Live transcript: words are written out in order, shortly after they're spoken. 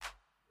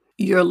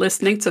You're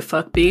listening to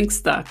Fuck Being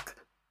Stuck,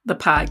 the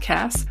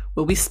podcast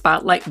where we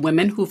spotlight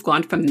women who've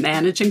gone from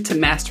managing to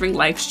mastering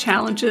life's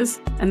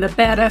challenges and the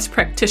badass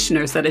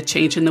practitioners that are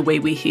changing the way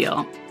we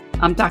heal.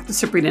 I'm Dr.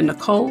 Sabrina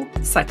Nicole,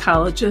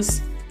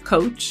 psychologist,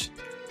 coach,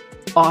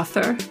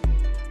 author,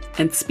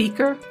 and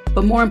speaker.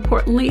 But more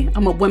importantly,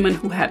 I'm a woman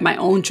who had my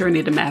own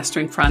journey to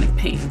mastering chronic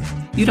pain.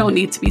 You don't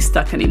need to be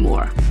stuck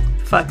anymore.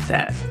 Fuck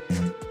that.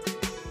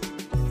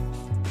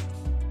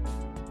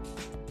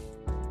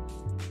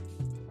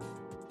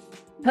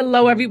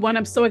 Hello, everyone.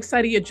 I'm so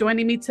excited you're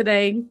joining me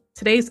today.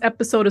 Today's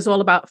episode is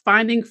all about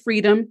finding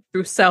freedom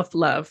through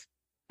self-love.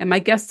 And my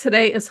guest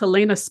today is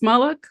Helena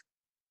Smolock.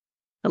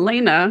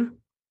 Helena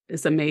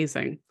is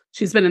amazing.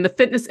 She's been in the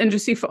fitness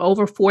industry for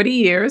over 40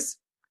 years.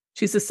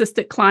 She's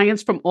assisted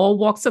clients from all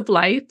walks of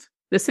life.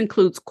 This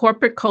includes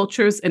corporate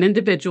cultures and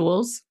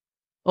individuals.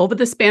 Over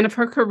the span of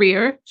her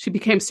career, she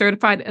became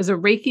certified as a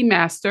Reiki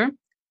master,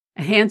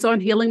 a hands-on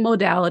healing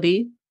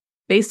modality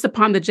based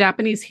upon the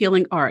Japanese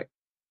healing art.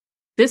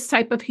 This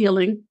type of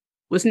healing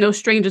was no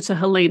stranger to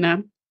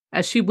Helena,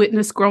 as she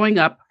witnessed growing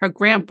up her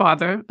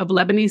grandfather of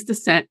Lebanese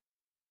descent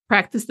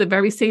practiced the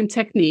very same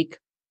technique,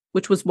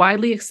 which was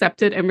widely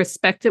accepted and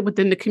respected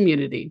within the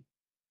community.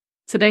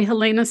 Today,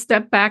 Helena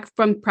stepped back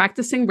from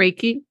practicing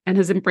Reiki and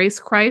has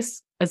embraced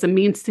Christ as a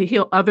means to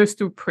heal others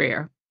through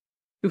prayer.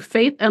 Through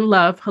faith and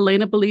love,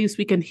 Helena believes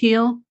we can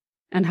heal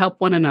and help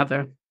one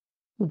another.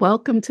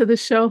 Welcome to the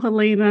show,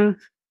 Helena.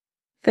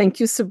 Thank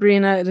you,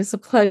 Sabrina. It is a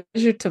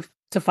pleasure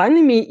to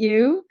finally meet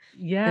you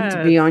and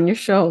to be on your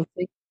show.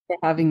 Thank you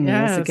for having me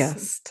as a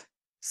guest.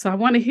 So I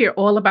want to hear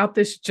all about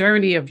this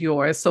journey of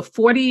yours. So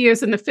 40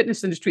 years in the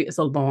fitness industry is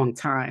a long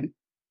time.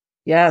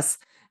 Yes.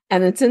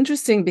 And it's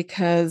interesting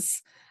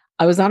because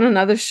I was on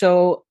another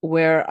show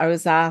where I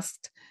was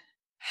asked,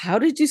 how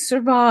did you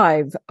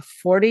survive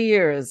 40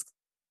 years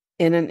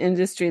in an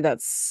industry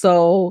that's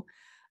so,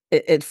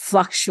 it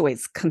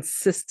fluctuates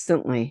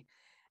consistently?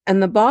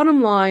 And the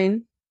bottom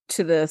line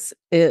to this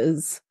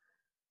is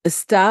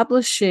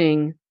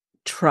establishing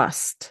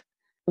trust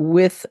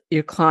with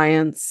your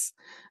clients,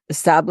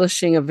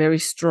 establishing a very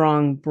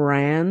strong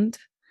brand,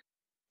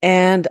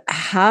 and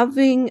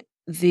having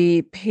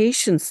the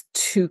patience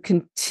to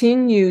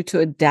continue to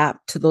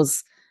adapt to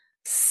those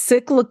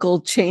cyclical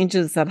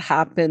changes that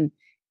happen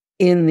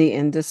in the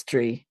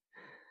industry.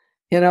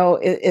 You know,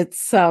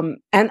 it's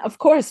and of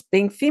course,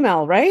 being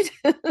female, right?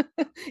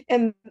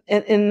 in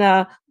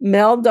a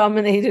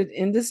male-dominated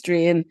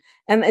industry, and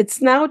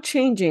it's now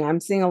changing. I'm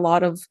seeing a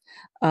lot of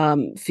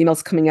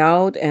females coming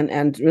out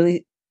and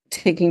really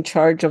taking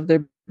charge of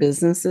their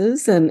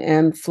businesses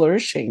and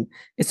flourishing.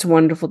 It's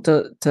wonderful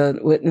to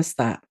witness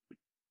that.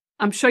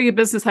 I'm sure your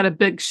business had a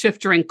big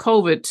shift during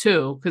COVID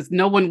too, because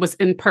no one was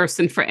in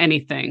person for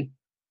anything.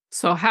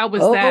 So how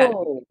was that?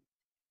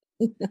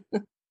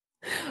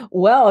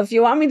 Well, if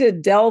you want me to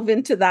delve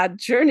into that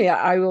journey,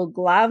 I will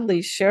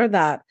gladly share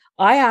that.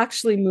 I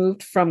actually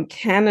moved from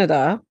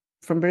Canada,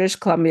 from British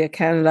Columbia,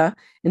 Canada,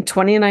 in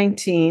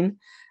 2019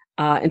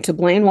 into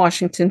Blaine,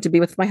 Washington, to be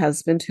with my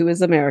husband, who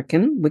is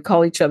American. We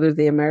call each other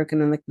the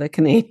American and the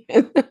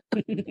Canadian.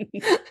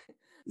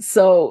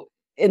 So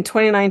in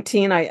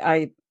 2019,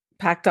 I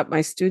packed up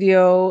my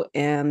studio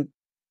and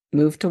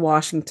moved to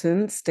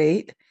Washington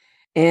State,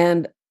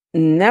 and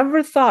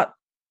never thought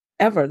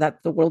ever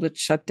that the world would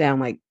shut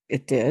down like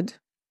it did.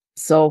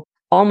 So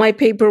all my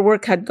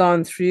paperwork had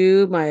gone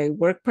through, my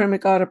work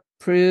permit got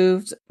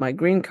approved, my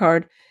green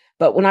card.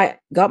 But when I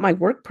got my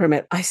work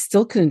permit, I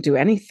still couldn't do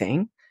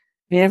anything.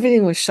 I mean,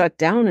 everything was shut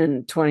down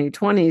in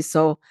 2020.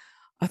 So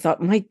I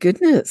thought, my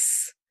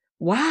goodness,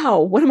 wow,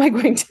 what am I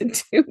going to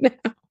do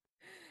now?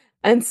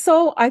 And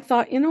so I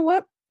thought, you know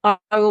what? I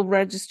will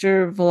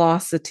register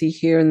Velocity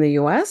here in the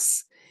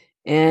US,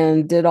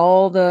 and did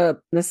all the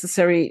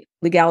necessary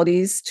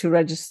legalities to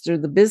register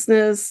the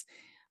business.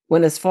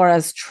 Went as far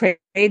as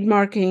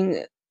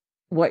trademarking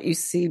what you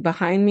see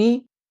behind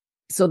me.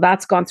 So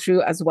that's gone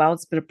through as well.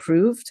 It's been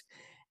approved.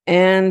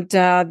 And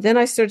then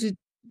I started to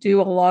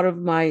do a lot of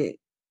my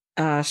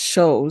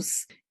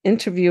shows,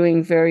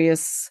 interviewing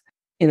various,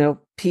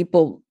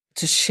 people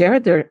to share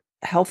their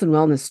health and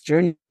wellness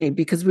journey,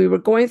 because we were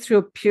going through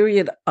a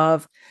period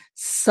of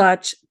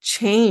such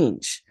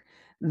change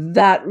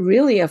that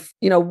really,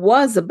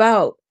 was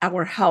about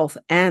our health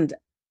and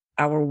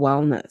our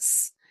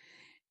wellness.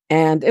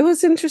 And it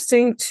was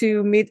interesting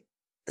to meet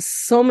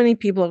so many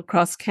people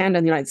across Canada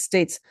and the United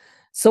States.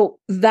 So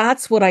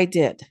that's what I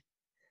did.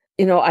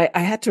 I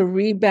had to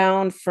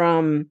rebound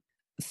from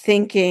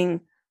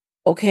thinking,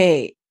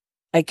 okay,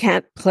 I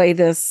can't play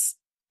this.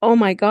 Oh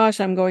my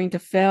gosh, I'm going to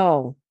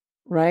fail,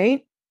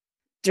 right?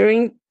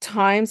 During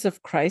times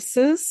of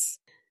crisis,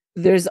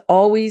 there's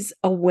always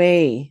a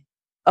way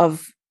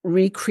of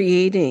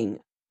recreating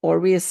or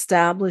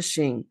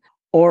reestablishing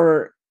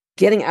or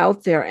getting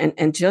out there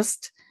and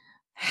just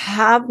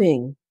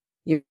having,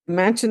 you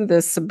mentioned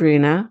this,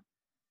 Sabrina,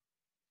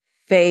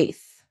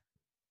 faith,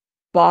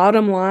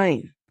 bottom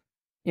line.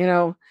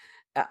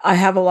 I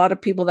have a lot of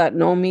people that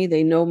know me.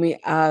 They know me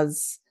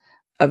as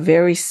a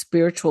very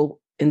spiritual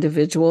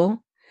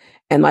individual.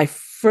 And my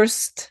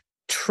first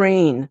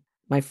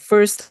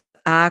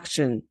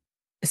action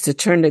is to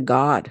turn to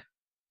God,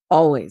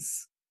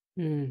 always.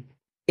 Mm.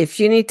 If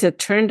you need to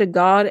turn to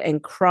God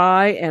and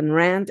cry and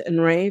rant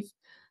and rave,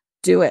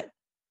 do it,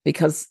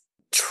 because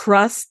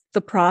trust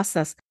the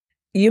process.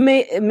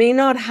 It may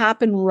not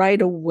happen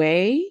right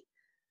away,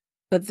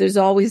 but there's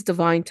always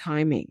divine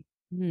timing.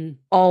 Mm.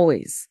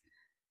 Always.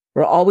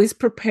 We're always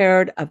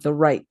prepared at the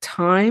right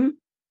time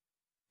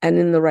and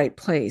in the right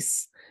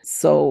place.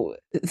 So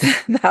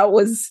that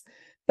was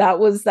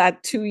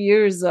that 2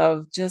 years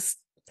of just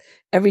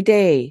every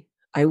day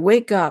I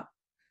wake up,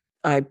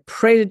 I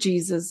pray to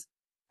Jesus,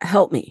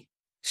 help me,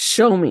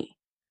 show me.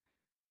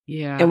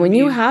 Yeah. And when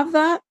you have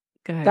that,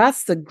 go ahead.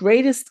 that's the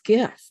greatest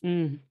gift,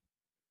 Mm.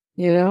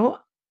 you know?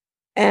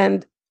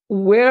 And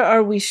where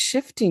are we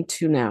shifting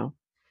to now?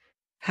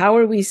 How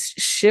are we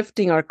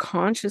shifting our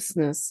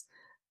consciousness,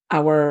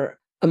 our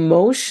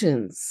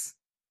emotions?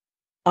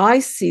 I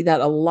see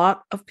that a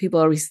lot of people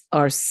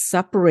are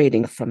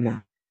separating from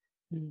that.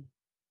 Mm.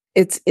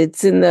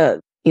 It's in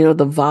the,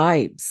 the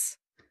vibes.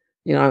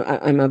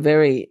 I'm a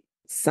very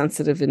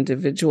sensitive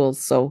individual,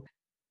 so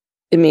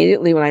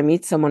immediately when I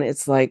meet someone,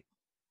 it's like,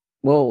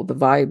 whoa, the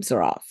vibes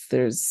are off.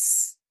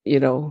 There's,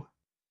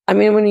 I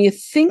mean, when you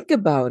think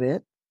about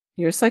it,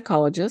 you're a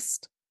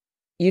psychologist,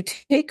 you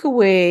take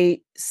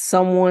away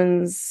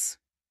someone's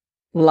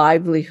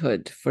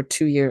livelihood for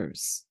 2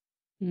 years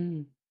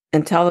Mm.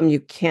 and tell them you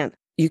can't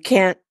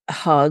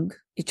hug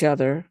each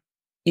other,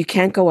 you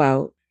can't go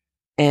out.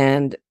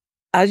 And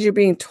as you're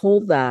being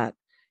told that,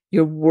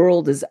 your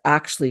world is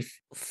actually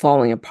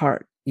falling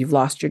apart. You've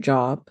lost your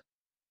job.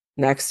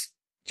 Next,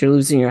 you're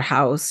losing your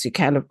house. You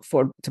can't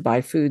afford to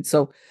buy food.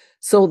 So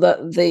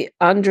the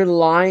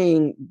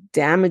underlying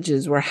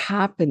damages were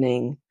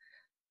happening,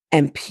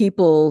 and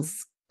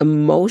people's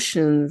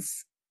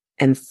emotions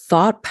and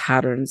thought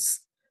patterns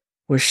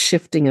were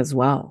shifting as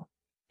well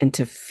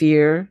into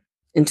fear,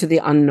 into the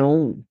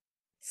unknown.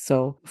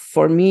 So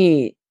for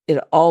me, it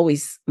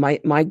always,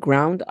 my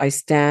ground, I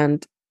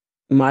stand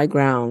my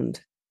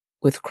ground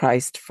with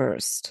Christ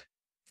first,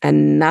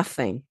 and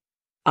nothing,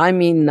 I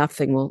mean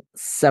nothing, will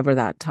sever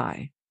that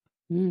tie.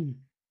 Mm.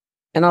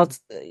 And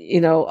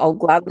I'll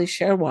gladly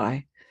share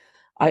why.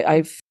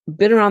 I've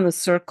been around the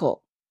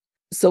circle.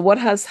 So what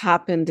has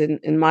happened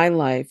in my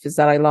life is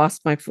that I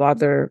lost my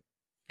father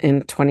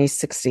in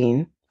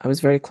 2016. I was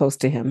very close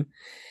to him.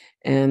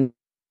 And,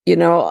 you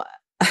know,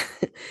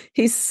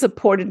 he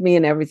supported me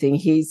in everything.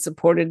 He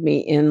supported me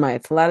in my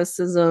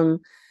athleticism.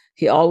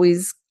 He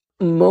always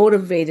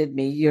motivated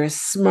me. You're a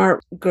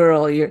smart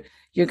girl. You're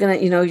gonna,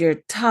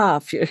 you're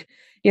tough.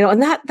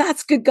 And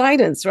that's good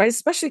guidance, right?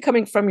 Especially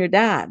coming from your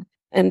dad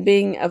and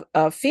being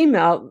a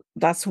female,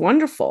 that's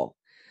wonderful.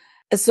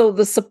 So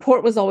the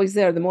support was always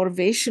there. The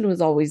motivation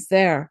was always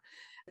there.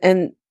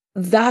 And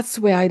that's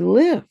where I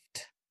lived,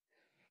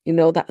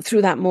 that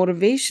through that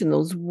motivation,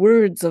 those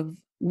words of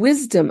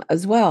wisdom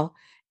as well.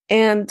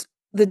 And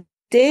the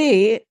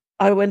day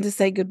I went to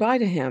say goodbye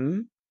to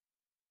him,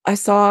 I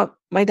saw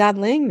my dad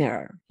laying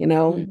there,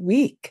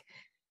 weak.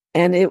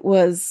 And it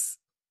was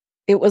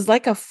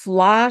like a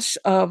flash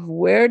of,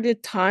 where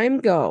did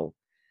time go?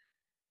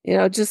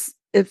 Just,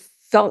 it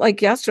felt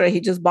like yesterday he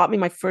just bought me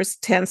my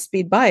first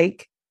 10-speed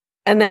bike.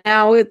 And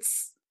now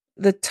it's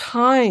the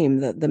time,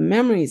 the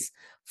memories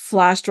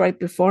flashed right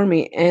before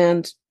me.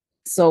 And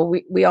so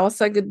we all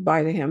said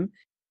goodbye to him.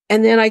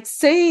 And then I'd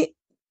say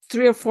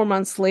 3 or 4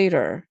 months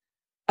later,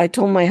 I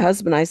told my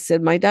husband, I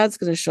said, my dad's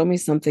going to show me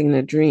something in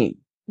a dream.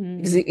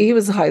 Because he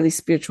was highly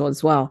spiritual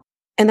as well.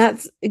 And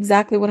that's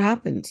exactly what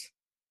happened.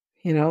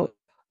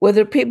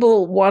 Whether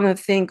people want to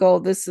think, oh,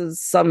 this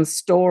is some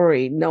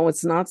story. No,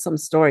 it's not some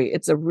story.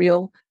 It's a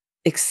real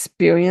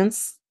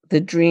experience.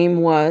 The dream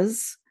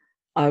was,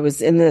 I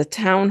was in the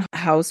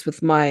townhouse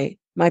with my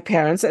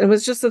parents, and it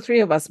was just the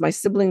three of us. My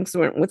siblings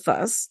weren't with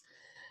us.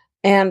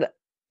 And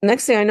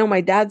next thing I know,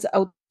 my dad's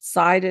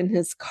outside in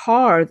his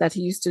car that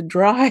he used to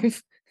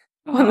drive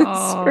on this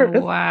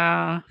earth.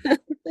 Wow.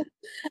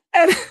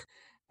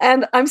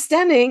 and I'm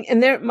standing,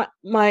 and there,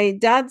 my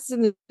dad's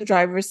in the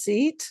driver's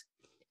seat,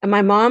 and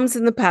my mom's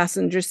in the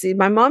passenger seat.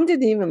 My mom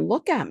didn't even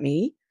look at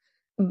me,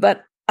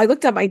 but I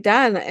looked at my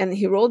dad, and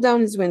he rolled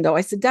down his window.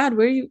 I said, Dad,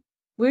 where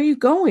are you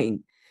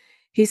going?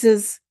 He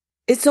says,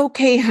 it's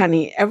okay,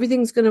 honey.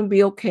 Everything's going to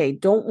be okay.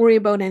 Don't worry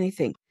about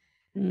anything.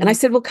 And I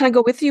said, well, can I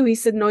go with you? He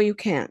said, no, you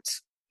can't.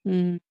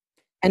 And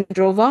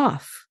drove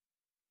off.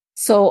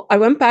 So I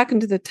went back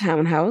into the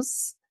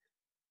townhouse.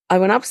 I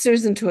went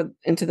upstairs into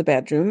the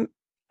bedroom.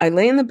 I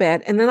lay in the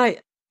bed, and then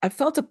I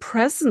felt a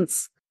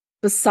presence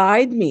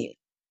beside me,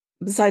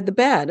 beside the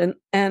bed.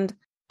 And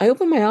I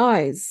opened my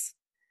eyes,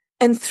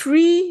 and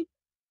 3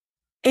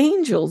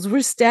 angels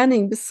were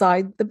standing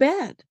beside the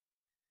bed.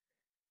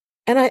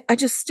 And I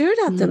just stared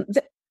at them.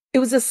 It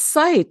was a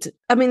sight.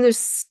 I mean, their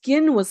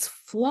skin was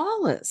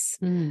flawless.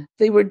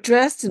 They were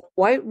dressed in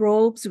white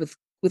robes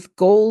with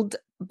gold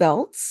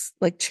belts,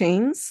 like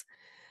chains.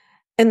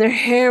 And their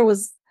hair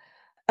was,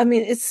 I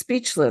mean, it's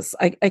speechless.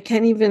 I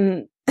can't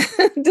even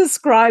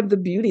describe the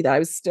beauty that I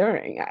was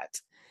staring at.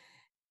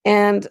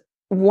 And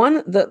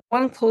the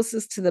one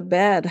closest to the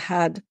bed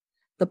had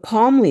the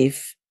palm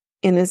leaf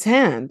in his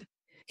hand.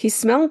 He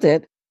smelled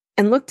it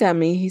and looked at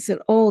me. He said,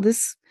 "Oh,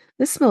 this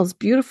smells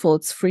beautiful.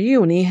 It's for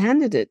you." And he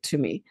handed it to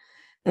me.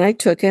 And I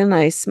took it and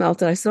I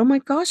smelled it. I said, "Oh my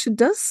gosh, it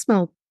does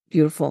smell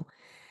beautiful."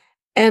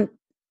 And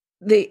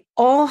they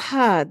all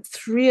had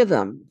three of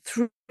them,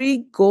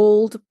 three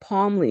gold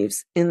palm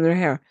leaves in their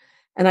hair.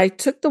 And I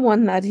took the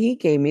one that he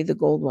gave me, the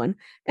gold one,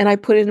 and I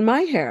put it in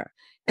my hair.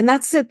 And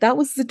that's it. That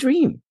was the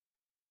dream.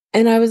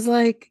 And I was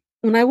like,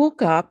 when I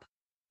woke up,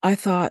 I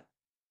thought,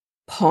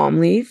 palm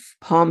leaf,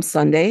 Palm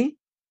Sunday.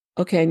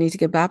 Okay, I need to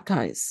get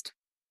baptized.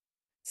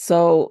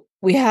 So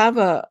we have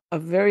a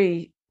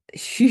very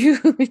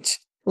huge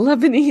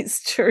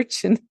Lebanese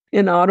church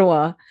in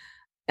Ottawa.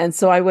 And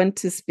so I went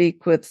to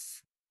speak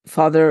with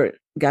Father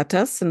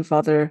Gattas and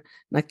Father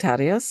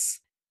Nectarius.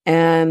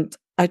 And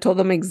I told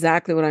them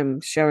exactly what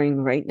I'm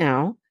sharing right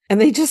now. And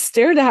they just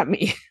stared at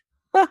me.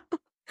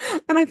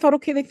 And I thought,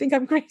 okay, they think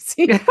I'm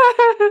crazy.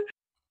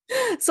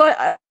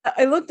 So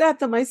I looked at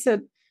them. I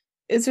said,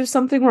 "Is there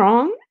something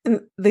wrong?"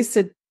 And they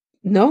said,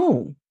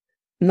 "No,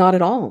 not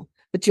at all.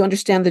 But you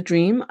understand the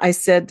dream?" I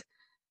said,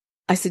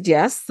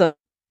 "Yes, the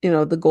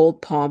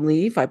gold palm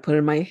leaf I put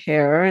in my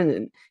hair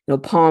and,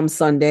 Palm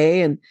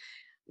Sunday." And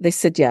they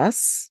said,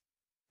 "Yes,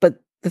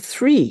 but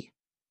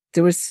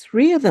there was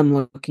three of them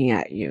looking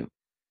at you,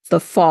 the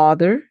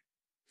Father,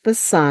 the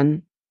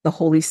Son, the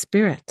Holy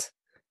Spirit,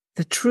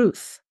 the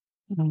truth."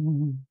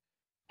 Mm.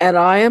 And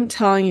I am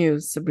telling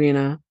you,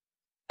 Sabrina,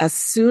 as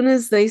soon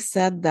as they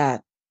said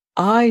that,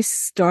 I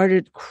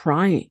started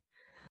crying.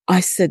 I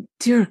said,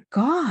 "Dear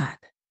God,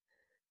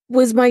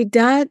 was my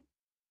dad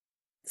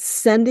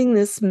sending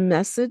this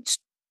message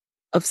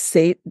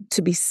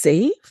to be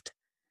saved?"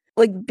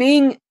 Like,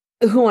 being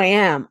who I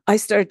am, I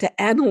started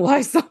to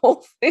analyze the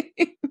whole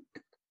thing.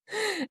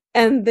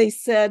 And they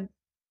said,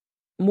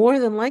 "More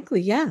than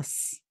likely,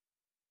 yes."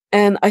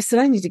 And I said,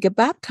 "I need to get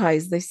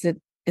baptized." They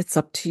said, "It's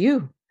up to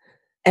you."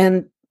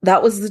 And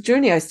that was the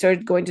journey. I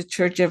started going to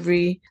church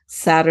every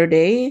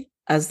Saturday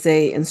as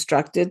they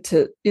instructed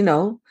to,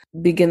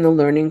 begin the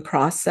learning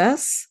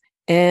process.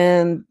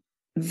 And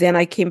then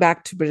I came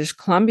back to British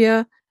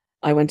Columbia.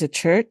 I went to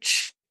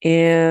church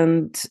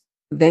and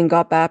then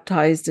got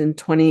baptized in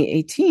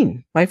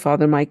 2018 by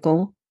Father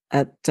Michael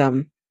at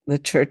the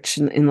church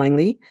in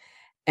Langley.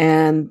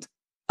 And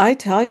I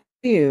tell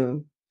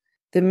you,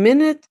 the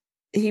minute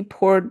he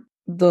poured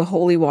the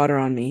holy water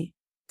on me,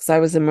 because I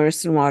was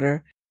immersed in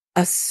water,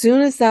 as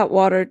soon as that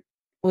water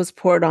was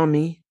poured on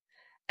me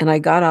and I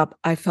got up,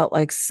 I felt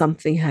like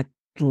something had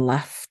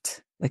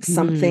left, like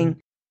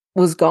something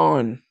was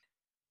gone.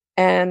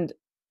 And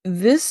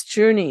this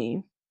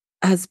journey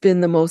has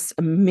been the most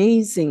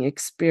amazing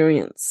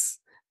experience,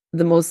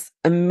 the most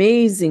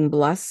amazing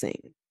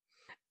blessing.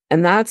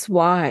 And that's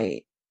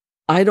why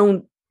I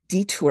don't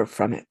detour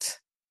from it,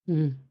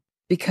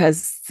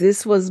 because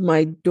this was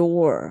my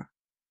door,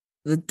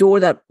 the door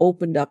that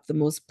opened up the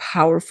most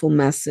powerful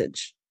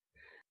message,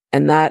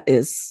 and that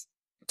is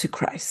to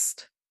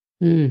Christ.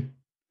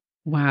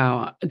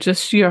 Wow.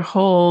 Just your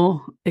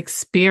whole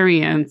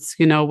experience,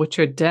 with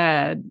your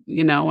dad,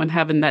 and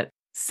having that,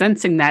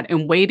 sensing that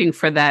and waiting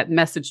for that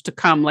message to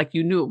come, like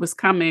you knew it was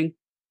coming,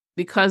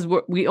 because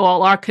we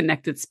all are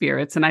connected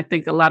spirits. And I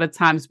think a lot of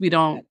times we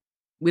don't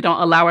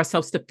allow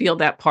ourselves to feel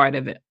that part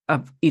of it,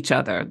 of each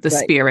other, the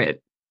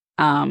spirit.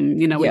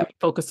 We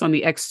focus on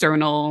the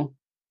external,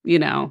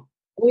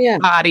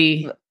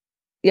 body.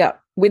 Yeah.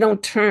 We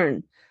don't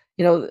turn,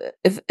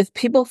 if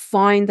people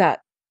find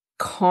that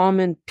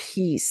common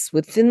peace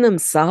within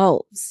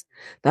themselves,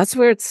 that's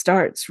where it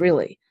starts,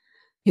 really.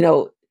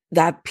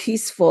 That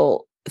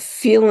peaceful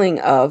feeling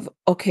of,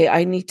 okay,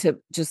 I need to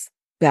just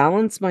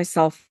balance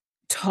myself,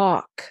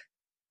 talk,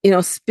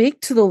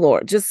 speak to the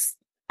Lord, just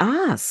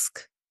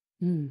ask,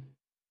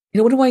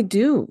 what do I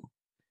do?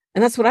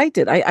 And that's what I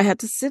did. I had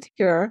to sit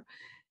here.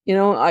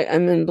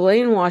 I'm in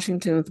Blaine,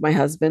 Washington with my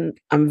husband.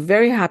 I'm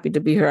very happy to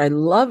be here. I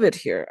love it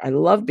here. I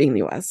love being in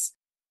the US.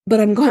 But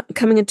I'm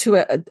coming into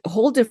a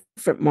whole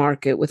different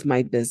market with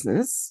my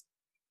business.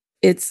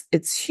 It's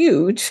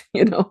huge.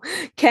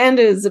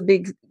 Canada is a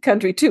big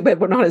country too, but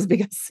we're not as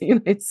big as the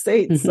United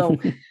States. So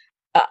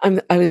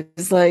I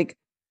was like,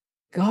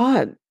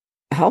 God,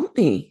 help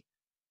me.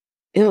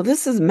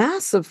 This is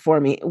massive for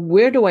me.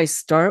 Where do I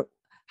start?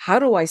 How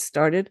do I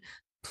start it?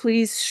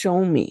 Please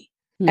show me.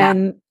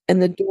 And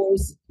the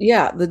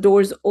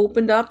doors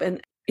opened up,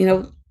 and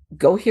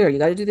go here. You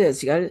got to do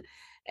this. You got to,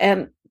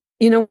 and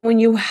when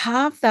you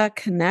have that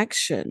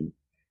connection,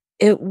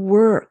 it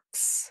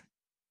works.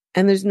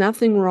 And there's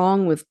nothing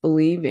wrong with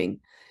believing.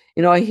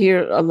 I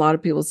hear a lot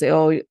of people say,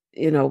 "Oh,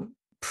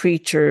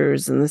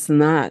 preachers and this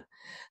and that."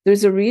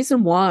 There's a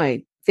reason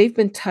why they've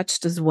been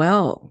touched as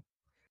well.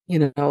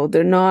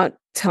 They're not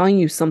telling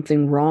you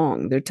something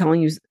wrong. They're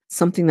telling you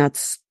something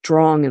that's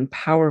strong and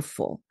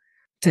powerful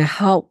to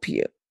help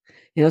you.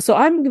 So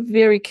I'm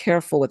very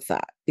careful with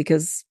that,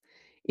 because,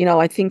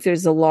 I think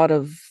there's a lot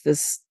of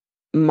this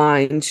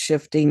mind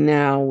shifting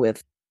now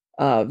with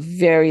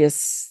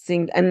various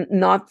things, and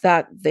not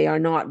that they are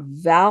not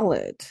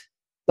valid,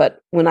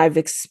 but when I've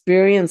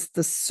experienced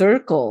the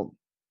circle,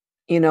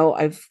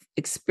 I've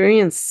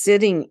experienced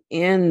sitting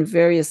in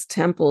various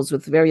temples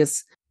with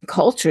various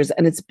cultures,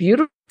 and it's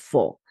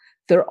beautiful.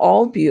 They're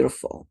all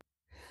beautiful.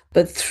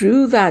 But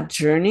through that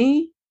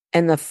journey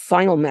and the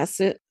final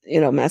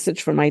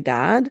message from my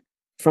dad,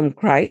 from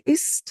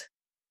Christ,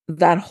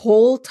 that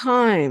whole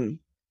time,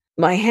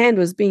 my hand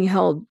was being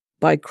held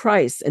by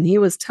Christ, and he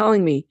was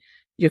telling me,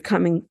 you're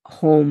coming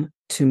home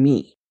to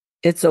me.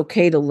 It's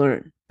okay to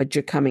learn, but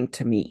you're coming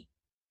to me.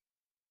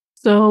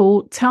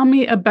 So tell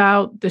me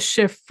about the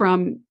shift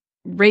from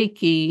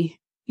Reiki,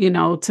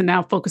 to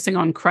now focusing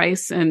on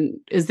Christ. And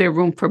is there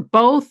room for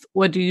both,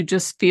 or do you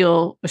just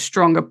feel a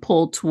stronger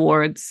pull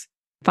towards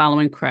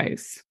following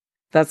Christ?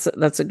 That's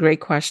a great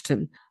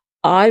question.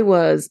 I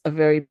was a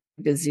very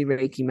busy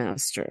Reiki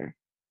master.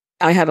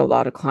 I had a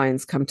lot of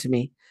clients come to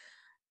me.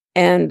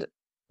 And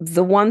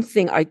the one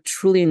thing I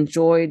truly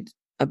enjoyed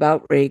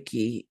about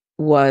Reiki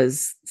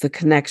was the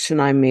connection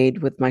I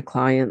made with my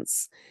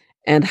clients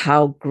and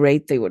how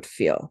great they would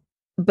feel.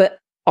 But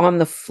on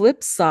the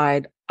flip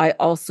side, I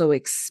also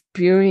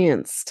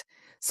experienced.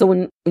 So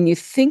when you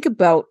think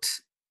about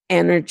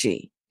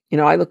energy,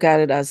 I look at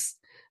it as,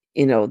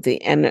 the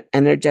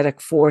energetic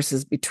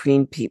forces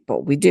between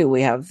people.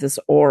 We have this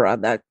aura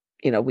that,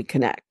 we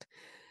connect.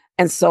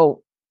 And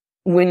so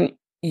when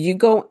you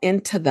go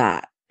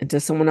into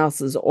someone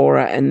else's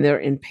aura and they're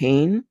in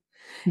pain,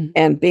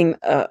 and being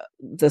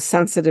the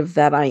sensitive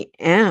that I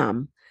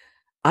am,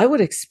 I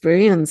would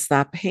experience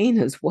that pain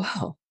as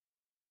well,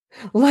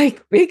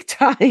 like big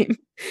time,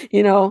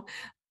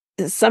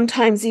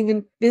 sometimes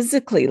even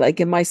physically, like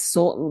in my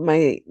soul,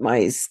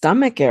 my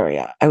stomach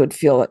area, I would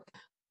feel like,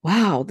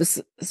 wow,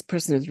 this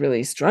person is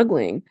really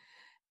struggling.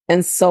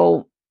 And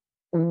so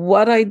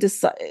what I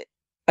decided,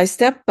 I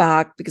stepped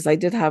back because I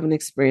did have an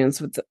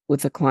experience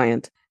with a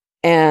client,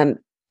 and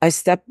I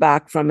stepped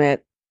back from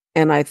it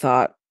and I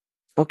thought,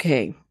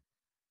 okay,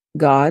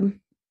 God,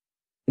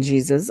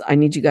 Jesus, I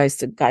need you guys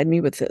to guide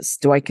me with this.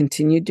 Do I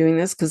continue doing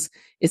this? Because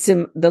it's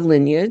in the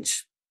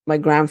lineage. My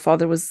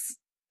grandfather was,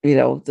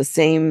 the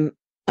same.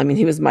 I mean,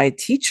 he was my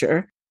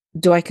teacher.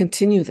 Do I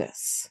continue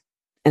this?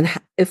 And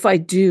if I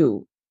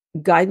do,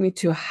 guide me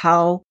to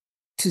how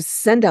to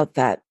send out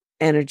that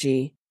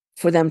energy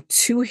for them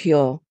to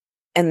heal.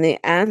 And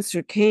the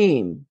answer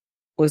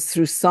was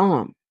through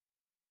Psalm.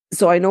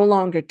 So I no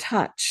longer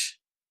touch,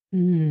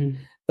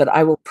 but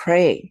I will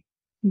pray.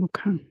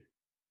 Okay.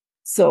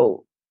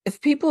 So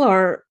if people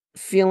are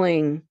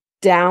feeling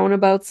down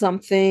about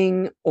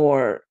something,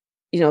 or,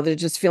 they're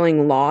just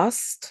feeling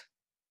lost,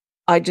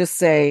 I just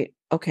say,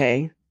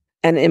 okay.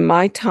 And in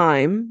my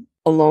time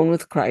alone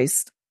with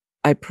Christ,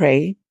 I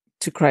pray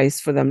to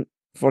Christ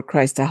for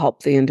Christ to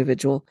help the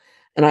individual.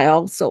 And I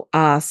also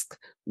ask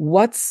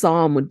what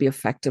psalm would be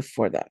effective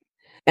for them.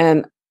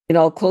 And,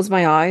 I'll close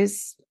my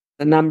eyes,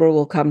 the number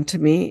will come to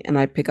me, and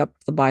I pick up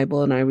the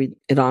Bible and I read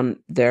it on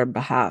their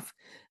behalf.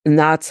 And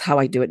that's how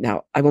I do it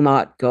now. I will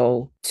not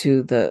go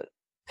to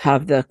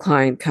have the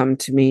client come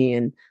to me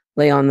and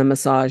lay on the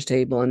massage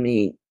table and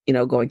me,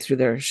 going through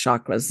their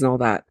chakras and all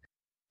that.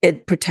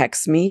 It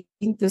protects me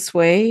this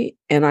way,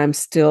 and I'm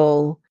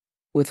still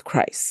with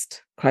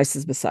Christ. Christ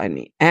is beside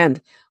me. And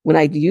when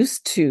I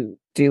used to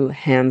do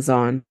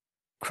hands-on,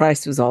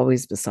 Christ was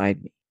always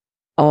beside me,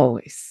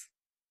 always.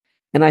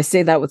 And I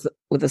say that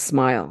with a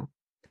smile,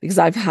 because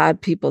I've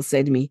had people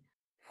say to me,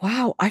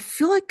 wow, I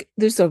feel like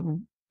there's a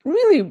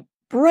really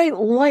bright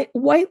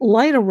white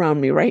light around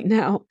me right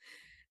now.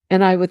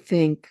 And I would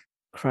think,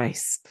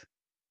 Christ.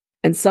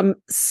 And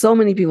so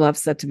many people have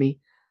said to me,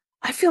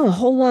 I feel a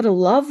whole lot of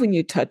love when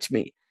you touch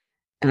me.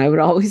 And I would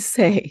always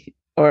say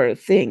or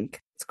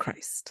think, it's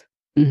Christ.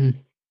 Mm-hmm.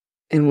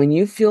 And when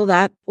you feel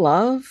that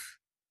love,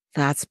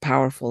 that's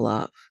powerful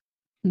love.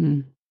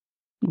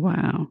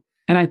 Wow.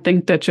 And I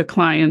think that your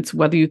clients,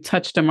 whether you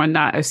touch them or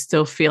not, are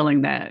still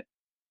feeling that.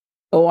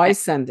 Oh, I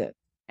send it.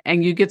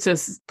 And you get to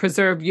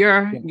preserve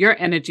your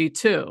energy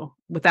too,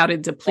 without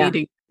it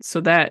depleting. Yeah.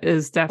 So that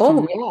is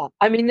definitely. Oh, yeah.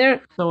 I mean,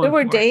 there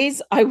were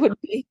days I would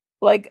be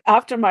like,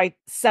 after my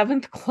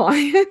 7th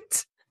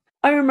client,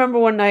 I remember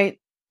one night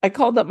I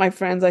called up my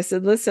friends. I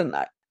said, listen,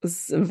 I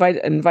was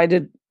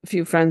invited a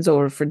few friends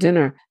over for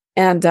dinner.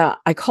 And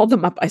I called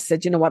them up. I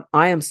said, you know what?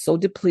 I am so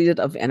depleted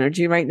of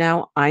energy right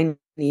now. I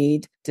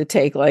need to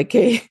take like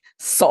a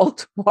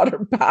salt water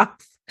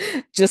bath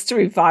just to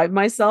revive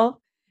myself.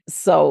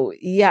 So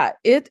yeah,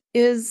 it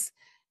is.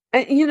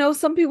 And,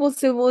 some people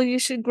say, well, you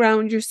should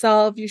ground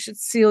yourself. You should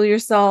seal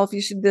yourself.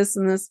 You should this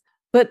and this.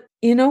 But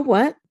you know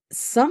what?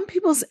 Some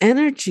people's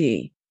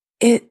energy,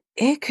 it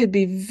could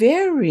be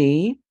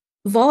very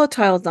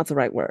volatile is not the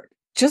right word.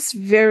 Just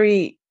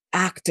very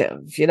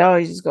active. You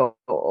just go,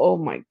 oh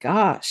my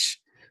gosh.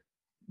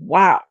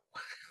 Wow.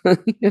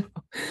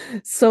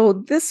 So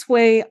this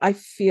way I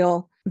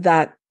feel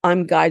that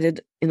I'm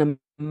guided in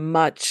a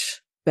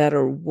much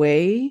better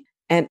way.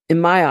 And in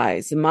my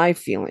eyes, in my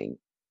feeling,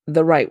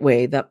 the right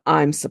way that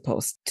I'm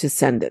supposed to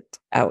send it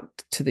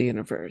out to the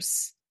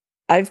universe.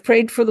 I've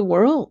prayed for the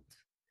world.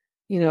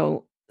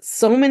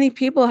 So many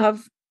people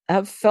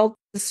have felt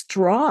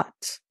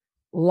distraught,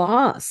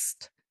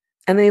 lost,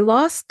 and they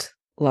lost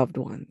loved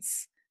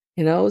ones.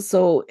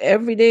 So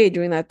every day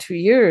during that 2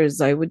 years,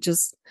 I would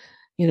just,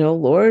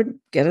 Lord,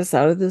 get us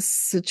out of this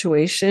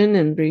situation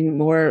and bring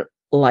more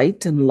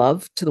light and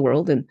love to the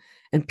world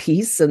and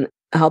peace, and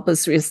help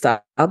us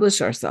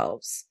reestablish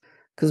ourselves,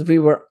 because we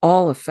were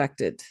all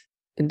affected.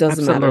 It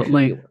doesn't matter who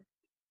you were.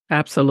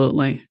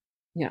 Absolutely.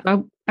 Yeah.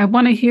 I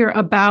want to hear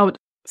about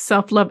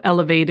Self-Love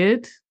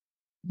Elevated.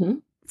 Mm-hmm.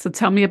 So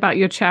tell me about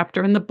your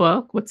chapter in the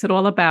book. What's it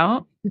all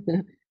about?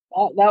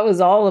 That was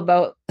all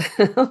about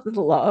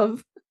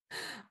love.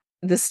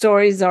 The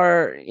stories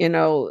are,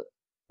 the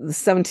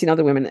 17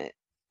 other women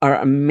are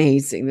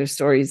amazing. Their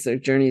stories, their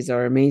journeys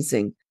are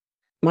amazing.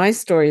 My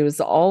story was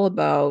all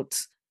about,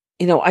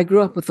 I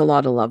grew up with a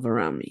lot of love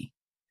around me.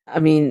 I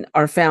mean,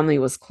 our family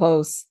was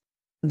close.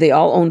 They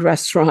all owned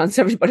restaurants.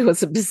 Everybody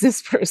was a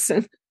business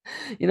person.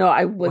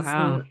 I was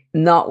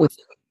not with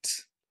it.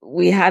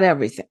 We had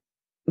everything.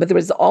 But there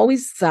was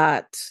always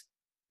that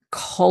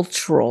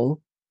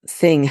cultural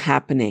thing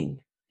happening.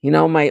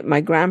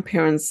 My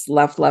grandparents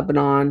left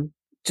Lebanon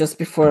just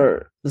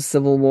before the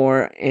Civil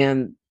War,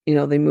 and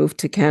they moved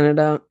to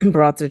Canada,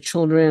 brought their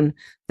children.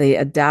 They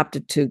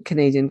adapted to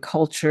Canadian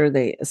culture.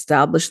 They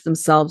established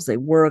themselves. They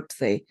worked.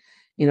 They,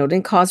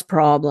 didn't cause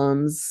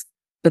problems.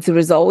 But there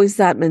was always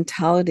that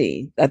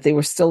mentality that they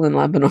were still in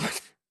Lebanon.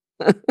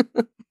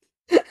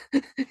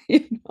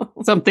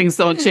 Some things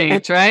don't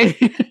change, right?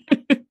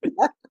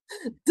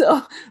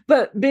 So,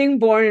 but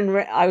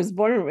I was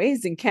born and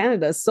raised in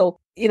Canada. So,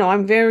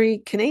 I'm very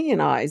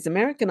Canadianized,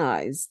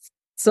 Americanized.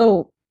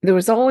 So there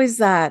was always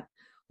that,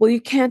 well,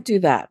 you can't do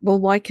that. Well,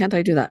 why can't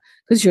I do that?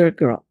 Because you're a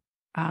girl.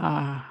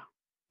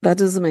 That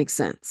doesn't make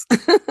sense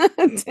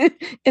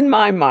in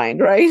my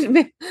mind,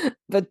 right?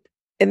 But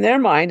in their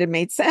mind, it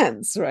made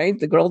sense, right?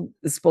 The girl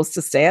is supposed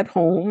to stay at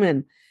home.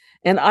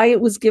 And I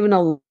was given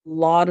a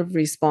lot of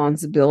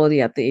responsibility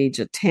at the age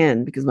of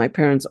 10 because my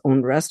parents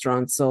owned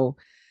restaurants. So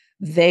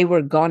they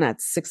were gone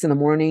at 6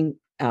 a.m.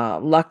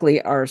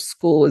 Luckily, our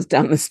school was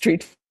down the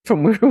street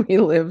from where we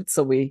lived.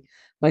 So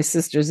my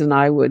sisters and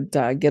I would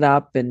get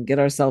up and get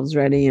ourselves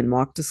ready and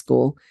walk to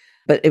school.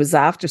 But it was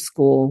after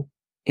school,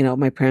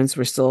 my parents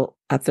were still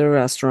at their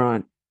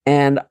restaurant,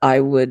 and I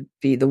would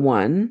be the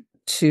one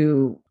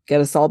to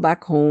get us all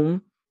back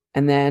home.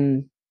 And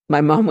then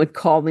my mom would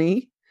call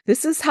me,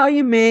 this is how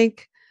you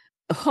make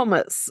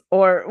hummus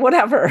or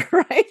whatever,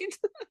 right?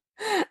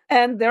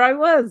 And there I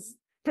was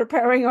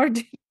preparing our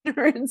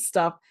dinner and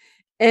stuff.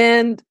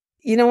 And,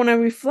 when I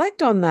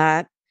reflect on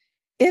that,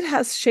 it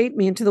has shaped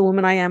me into the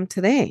woman I am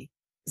today.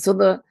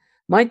 So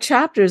my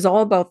chapter is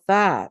all about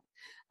that,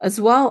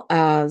 as well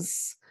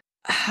as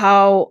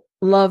how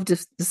love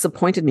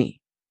disappointed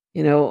me.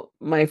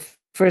 My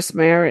first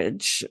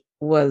marriage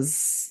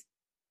was,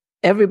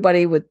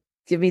 everybody would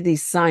give me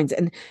these signs.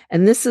 And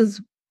this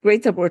is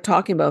great that we're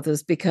talking about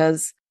this,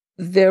 because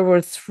there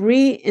were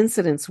 3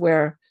 incidents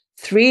where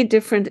 3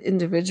 different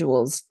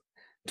individuals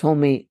told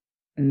me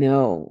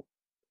no.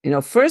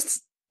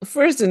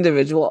 First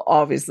individual,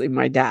 obviously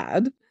my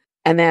dad.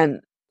 And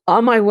then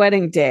on my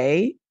wedding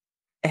day,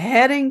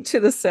 heading to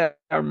the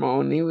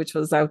ceremony, which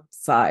was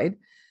outside,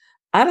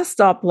 at a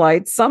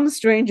stoplight, some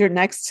stranger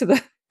next to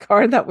the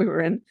car that we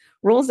were in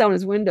rolls down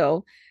his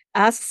window,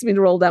 asks me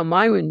to roll down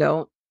my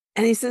window.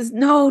 And he says,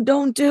 no,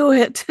 don't do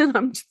it. And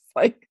I'm just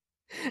like,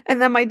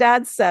 and then my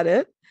dad said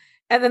it.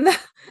 And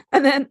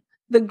then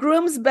the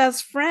groom's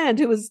best friend,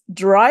 who was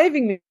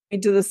driving me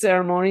to the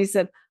ceremony,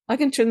 said, I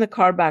can turn the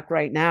car back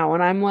right now.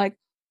 And I'm like,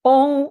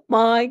 oh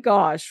my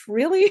gosh,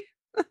 really?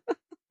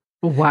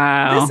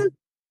 Wow.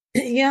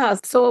 Yeah.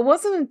 So it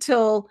wasn't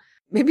until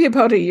maybe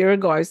about a year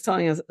ago, I was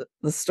telling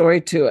the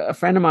story to a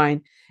friend of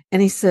mine,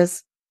 and he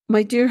says,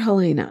 my dear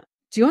Helena,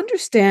 do you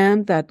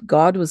understand that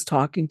God was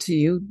talking to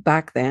you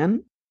back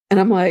then? And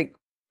I'm like,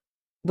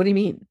 what do you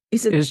mean? He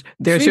said,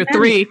 there's your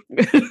 3.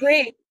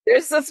 3.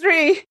 There's the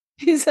 3.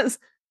 He says,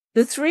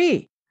 the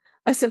 3.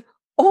 I said,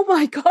 oh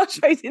my gosh,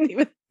 I didn't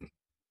even.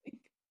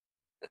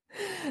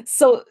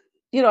 So,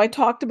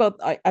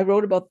 I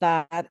wrote about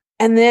that.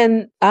 And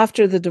then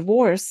after the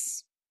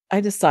divorce, I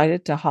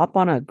decided to hop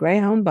on a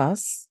Greyhound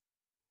bus.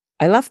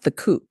 I left the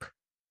coop.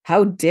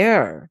 How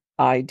dare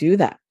I do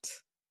that?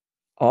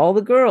 All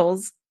the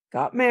girls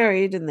got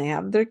married and they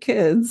have their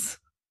kids.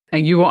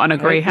 And you were on a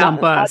Greyhound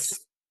bus.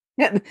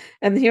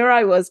 And here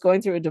I was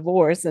going through a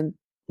divorce and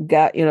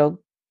got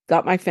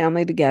my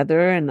family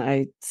together, and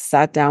I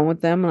sat down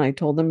with them and I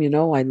told them,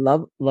 I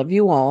love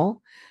you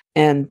all.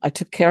 And I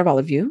took care of all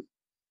of you.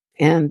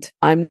 And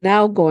I'm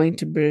now going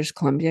to British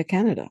Columbia,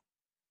 Canada.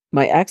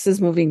 My ex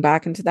is moving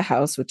back into the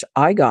house, which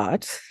I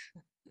got.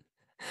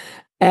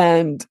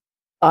 And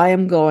I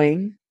am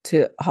going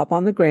to hop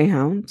on the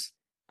Greyhound.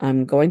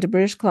 I'm going to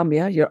British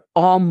Columbia. You're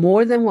all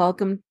more than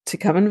welcome to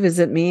come and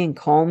visit me and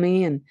call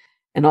me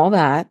and all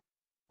that.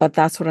 But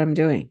that's what I'm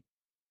doing.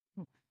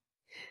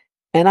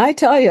 And I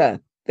tell you,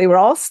 they were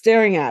all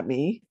staring at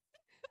me.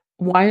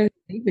 Why are you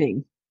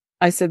leaving?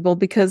 I said, well,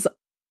 because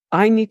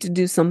I need to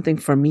do something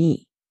for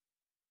me.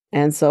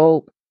 And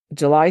so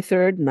July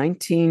 3rd,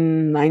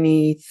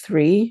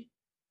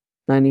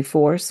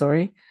 94,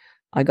 sorry,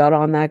 I got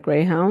on that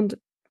Greyhound,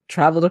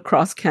 traveled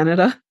across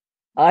Canada.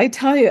 I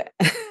tell you,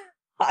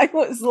 I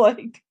was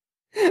like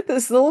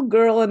this little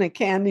girl in a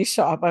candy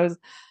shop. I was,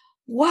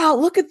 wow,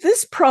 look at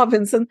this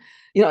province. And,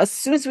 as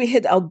soon as we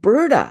hit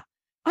Alberta,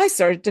 I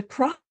started to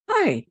cry.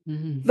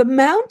 Mm-hmm. The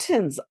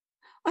mountains.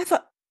 I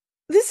thought,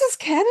 this is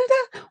Canada?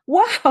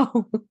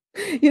 Wow.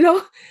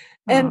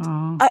 And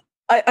Aww.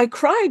 I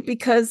cried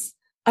because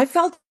I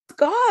felt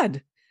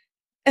God.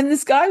 And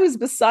this guy was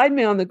beside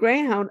me on the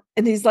Greyhound,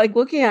 and he's like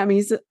looking at me.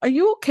 He said, "Are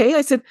you okay?"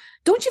 I said,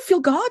 "Don't you feel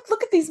God?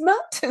 Look at these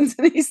mountains."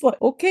 And he's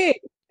like, "Okay."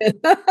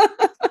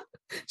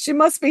 She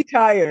must be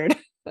tired.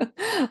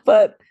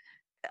 But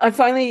I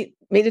finally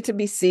made it to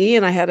BC,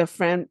 and I had a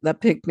friend that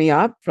picked me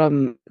up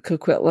from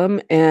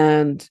Coquitlam,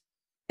 and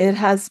it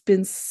has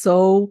been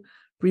so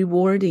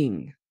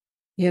rewarding.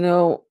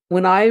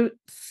 When I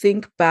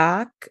think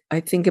back, I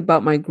think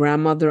about my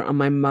grandmother on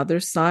my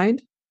mother's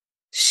side.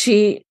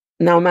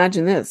 Now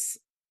imagine this,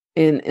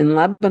 in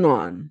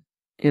Lebanon,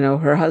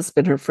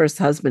 her first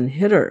husband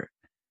hit her.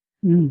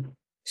 Mm.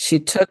 She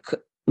took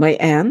my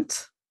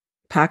aunt,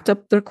 packed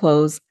up their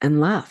clothes, and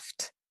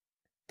left.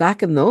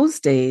 Back in those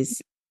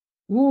days,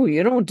 ooh,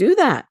 you don't do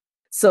that.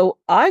 So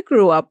I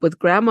grew up with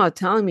grandma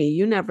telling me,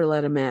 you never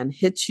let a man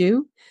hit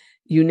you.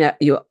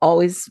 You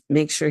always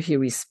make sure he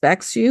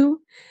respects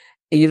you.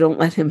 You don't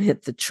let him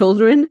hit the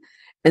children.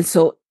 And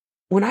so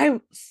when I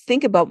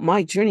think about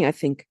my journey, I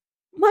think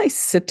my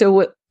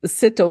Sito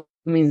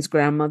means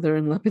grandmother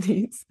in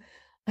Lebanese.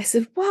 I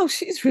said, wow,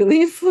 she's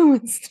really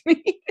influenced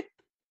me.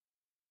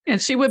 And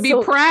she would be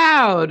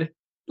proud.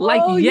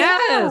 Like, oh,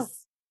 yes.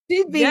 Yeah.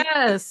 She'd be,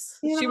 yes.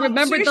 She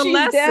remembered the she's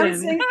lesson.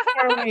 Dancing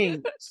for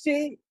me.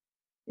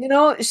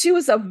 She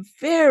was a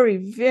very,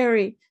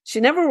 very, she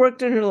never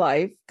worked in her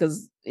life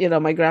because,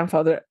 my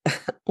grandfather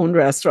owned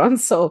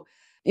restaurants. So,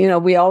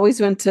 we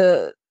always went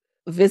to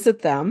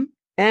visit them.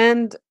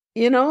 And,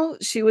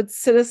 she would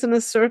sit us in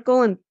a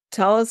circle and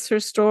tell us her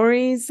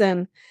stories.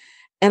 And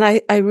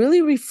I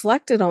really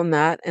reflected on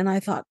that. And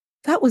I thought,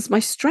 that was my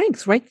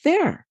strength right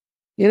there.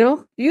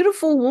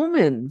 Beautiful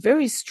woman,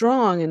 very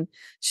strong. And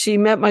she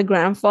met my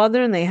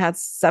grandfather and they had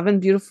 7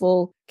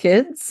 beautiful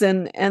kids.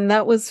 And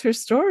that was her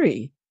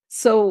story.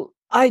 So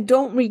I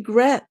don't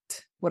regret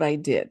what I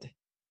did.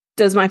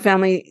 Does my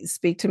family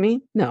speak to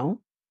me?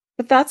 No,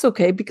 but that's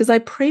okay because I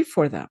pray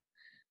for them.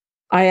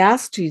 I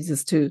ask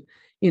Jesus to,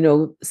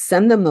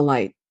 send them the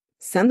light,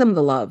 send them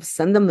the love,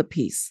 send them the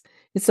peace.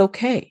 It's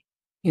okay.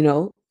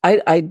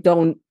 I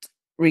don't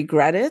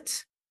regret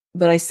it,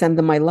 but I send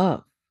them my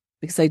love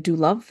because I do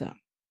love them.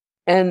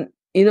 And,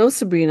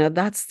 Sabrina,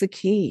 that's the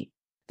key.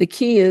 The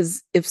key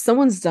is if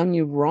someone's done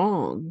you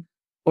wrong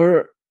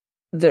or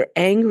they're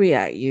angry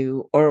at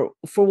you or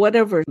for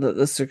whatever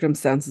the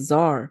circumstances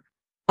are,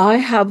 I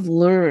have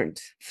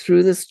learned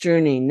through this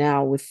journey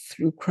now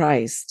through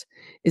Christ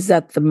is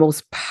that the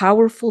most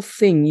powerful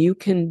thing you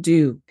can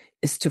do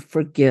is to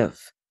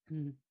forgive.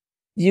 Mm.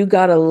 You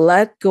got to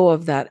let go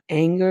of that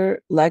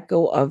anger, let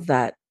go of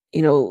that,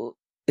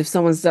 if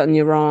someone's done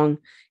you wrong,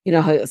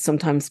 how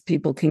sometimes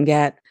people can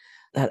get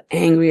that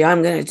angry,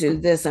 I'm going to do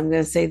this, I'm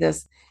going to say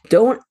this.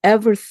 Don't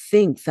ever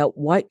think that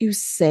what you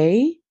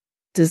say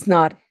does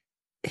not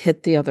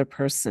hit the other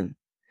person.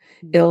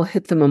 It'll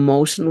hit them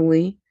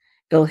emotionally.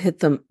 It'll hit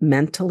them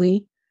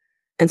mentally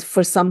and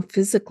for some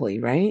physically,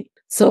 right?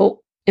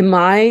 So in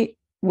my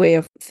way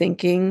of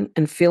thinking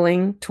and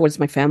feeling towards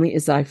my family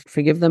is that I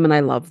forgive them and I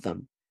love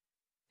them.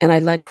 And I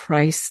let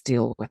Christ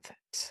deal with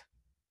it.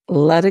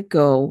 Let it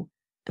go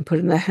and put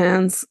it in the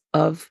hands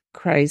of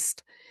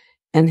Christ.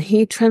 And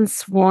he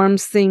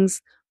transforms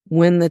things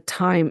when the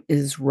time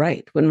is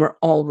right, when we're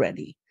all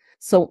ready.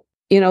 So,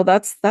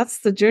 that's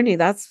the journey.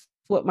 That's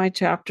what my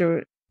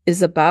chapter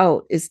is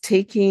about, is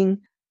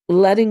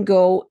letting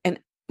go. And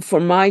for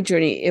my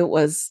journey, it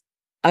was,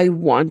 I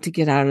want to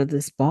get out of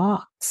this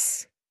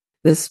box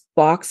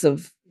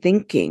of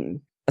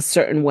thinking a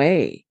certain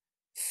way,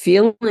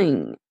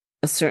 feeling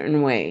a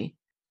certain way.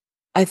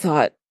 I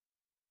thought,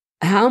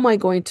 how am I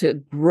going to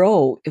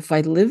grow if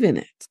I live in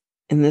it,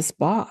 in this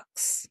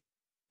box?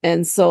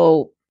 And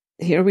so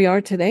here we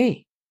are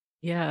today.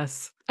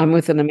 Yes. I'm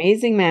with an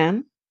amazing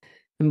man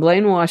in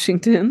Blaine,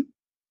 Washington,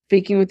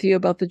 speaking with you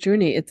about the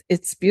journey.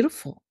 It's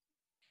beautiful.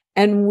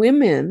 And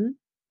women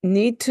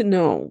need to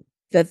know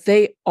that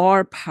they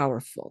are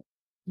powerful.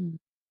 Mm.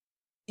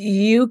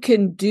 You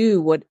can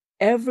do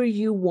whatever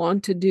you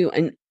want to do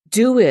and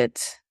do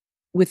it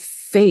with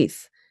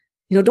faith.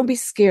 Don't be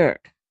scared.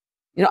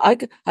 I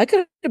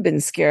could have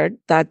been scared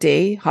that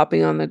day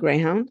hopping on the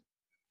Greyhound.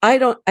 I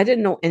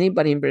didn't know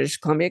anybody in British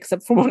Columbia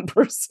except for one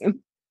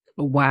person.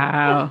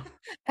 Wow.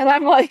 And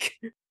I'm like,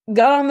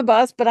 got on the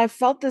bus, but I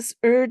felt this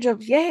urge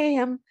of,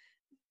 I'm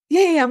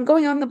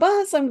going on the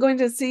bus. I'm going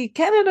to see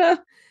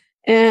Canada.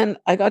 And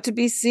I got to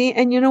BC.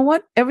 And you know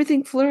what?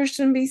 Everything flourished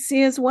in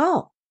BC as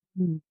well.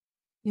 Mm.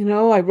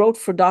 I wrote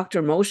for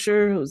Dr.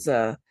 Mosher, who's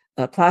a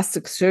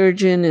plastic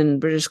surgeon in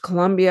British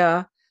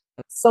Columbia.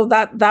 So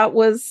that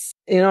was,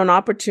 an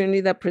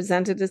opportunity that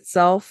presented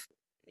itself.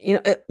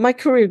 My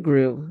career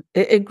grew.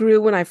 It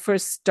grew when I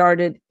first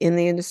started in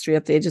the industry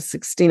at the age of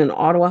 16 in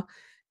Ottawa.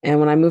 And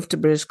when I moved to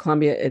British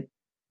Columbia, it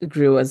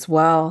grew as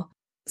well.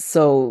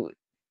 So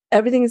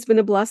everything has been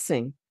a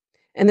blessing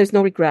and there's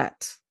no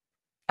regret.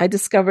 I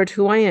discovered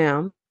who I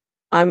am.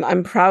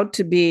 I'm proud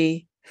to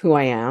be who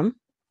I am.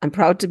 I'm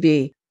proud to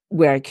be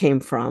where I came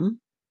from,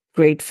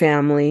 great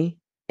family.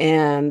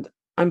 And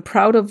I'm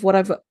proud of what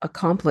I've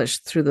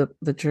accomplished through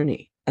the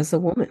journey as a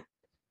woman.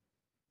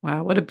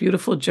 Wow, what a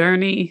beautiful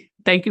journey.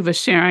 Thank you for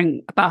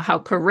sharing about how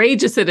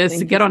courageous it is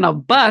to get on a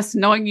bus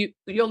knowing you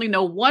only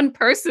know one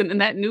person in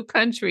that new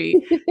country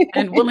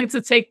and willing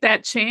to take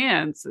that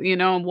chance,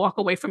 and walk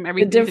away from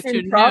everything that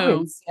you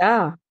province. knew.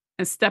 Yeah.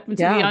 And step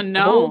into the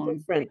unknown.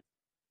 Different.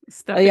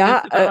 Stepping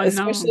into the unknown.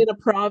 Especially in a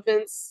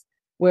province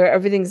where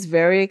everything's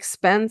very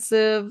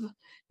expensive.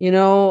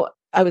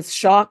 I was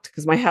shocked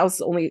because my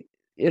house only,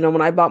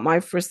 when I bought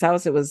my first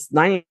house, it was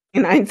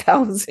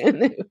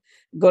 $99,000.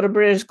 Go to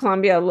British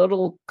Columbia, a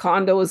little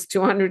condo is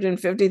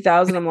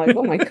 $250,000. I'm like,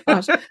 oh my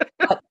gosh.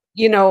 But,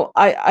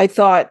 I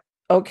thought,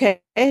 okay,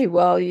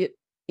 well,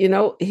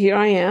 here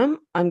I am.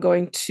 I'm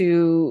going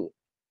to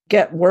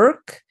get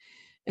work.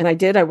 And I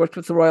did. I worked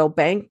with the Royal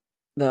Bank,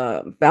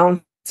 the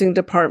balancing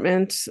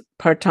department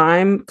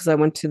part-time, because I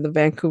went to the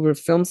Vancouver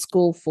Film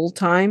School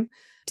full-time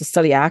to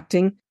study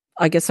acting.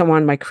 I guess I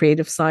wanted my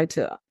creative side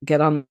to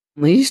get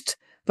unleashed,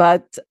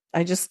 but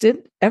I just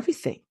did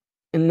everything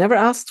and never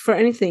asked for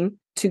anything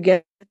to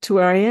get to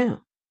where I am.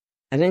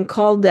 I didn't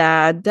call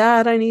Dad,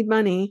 I need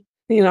money.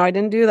 I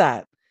didn't do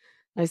that.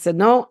 I said,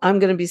 no, I'm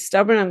going to be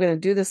stubborn. I'm going to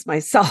do this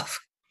myself.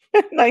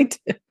 And I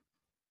did.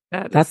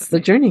 That's the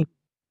journey.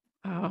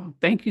 Oh,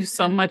 thank you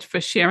so much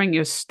for sharing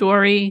your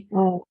story.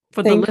 Oh,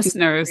 for the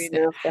listeners,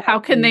 how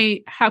can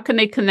they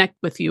connect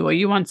with you? Are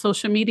you on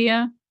social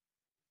media?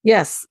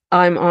 Yes,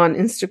 I'm on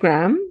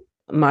Instagram.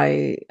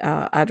 My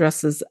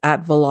address is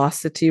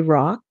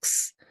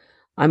 @VelocityRocks.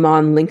 I'm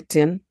on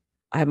LinkedIn.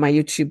 I have my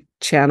YouTube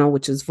channel,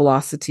 which is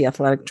Velocity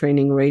Athletic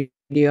Training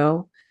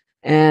Radio.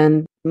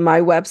 And my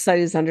website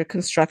is under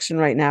construction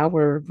right now.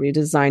 We're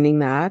redesigning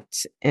that.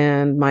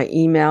 And my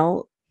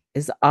email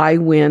is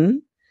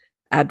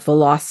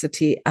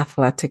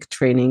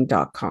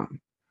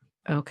iwin@velocityathletictraining.com.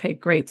 Okay,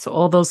 great. So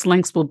all those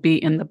links will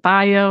be in the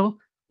bio.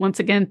 Once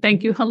again,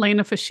 thank you,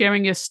 Helena, for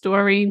sharing your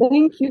story.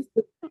 Thank you.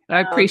 I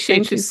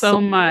appreciate you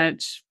so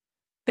much.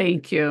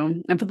 Thank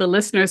you. And for the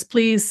listeners,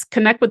 please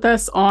connect with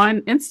us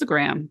on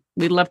Instagram.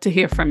 We'd love to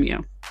hear from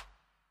you.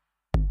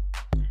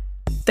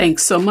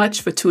 Thanks so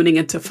much for tuning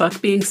into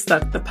Fuck Being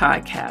Stuck, the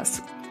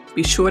podcast.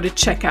 Be sure to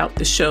check out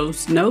the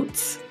show's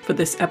notes for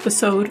this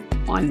episode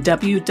on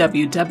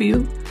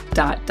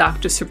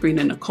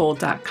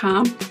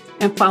www.drsabrinanecole.com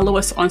and follow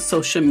us on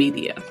social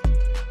media.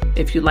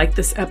 If you like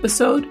this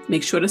episode,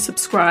 make sure to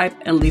subscribe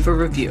and leave a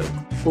review.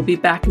 We'll be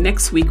back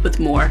next week with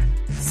more.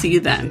 See you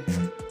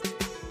then.